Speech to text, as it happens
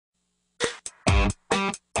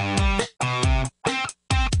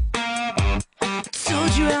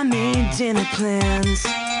dinner plans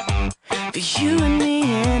for you and me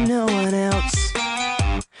and no one else.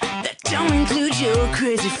 That don't include your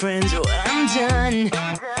crazy friends. Oh, I'm done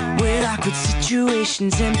with awkward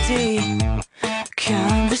situations, empty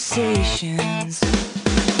conversations.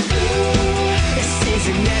 This is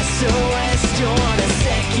an SOS, don't wanna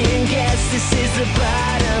second guess. This is the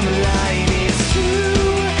bottom line, it's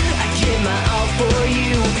true. I give my all for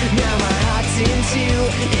you, now my heart's in two,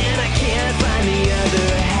 and I can't find the other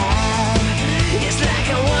half. It's like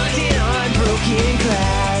I'm walking on broken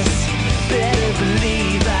glass. Better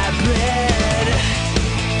believe I bled.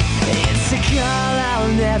 It's a call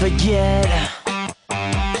I'll never get.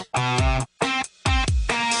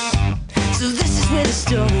 So this is where the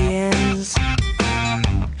story ends.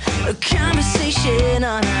 A conversation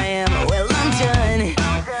on I am. Well, I'm done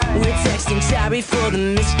with texting, sorry for the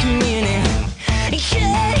miscommunication.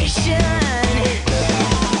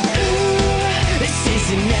 This is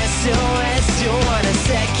an SOS, don't wanna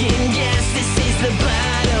second guess. This is the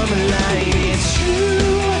bottom line, it's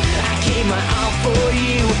true. I gave my all for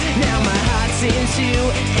you, now my heart's in two,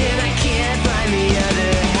 and I can't find the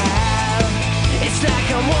other half. It's like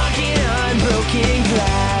I'm walking on broken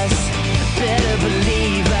glass. Better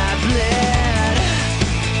believe I bled.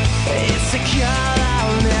 It's a call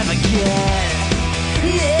I'll never get.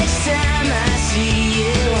 Next time I see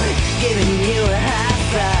you, giving you a high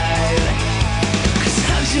five, 'cause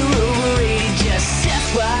hugs are overrated, just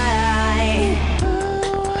FYI.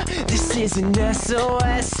 Ooh, this is an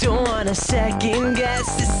SOS, don't wanna second guess.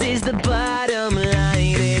 This is the bottom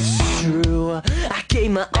line, it's true. I gave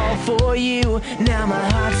my all for you, now my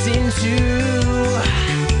heart's in two.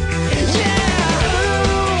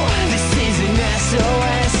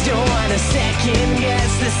 SOS, don't wanna second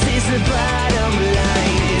guess. This is the bottom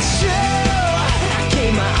line.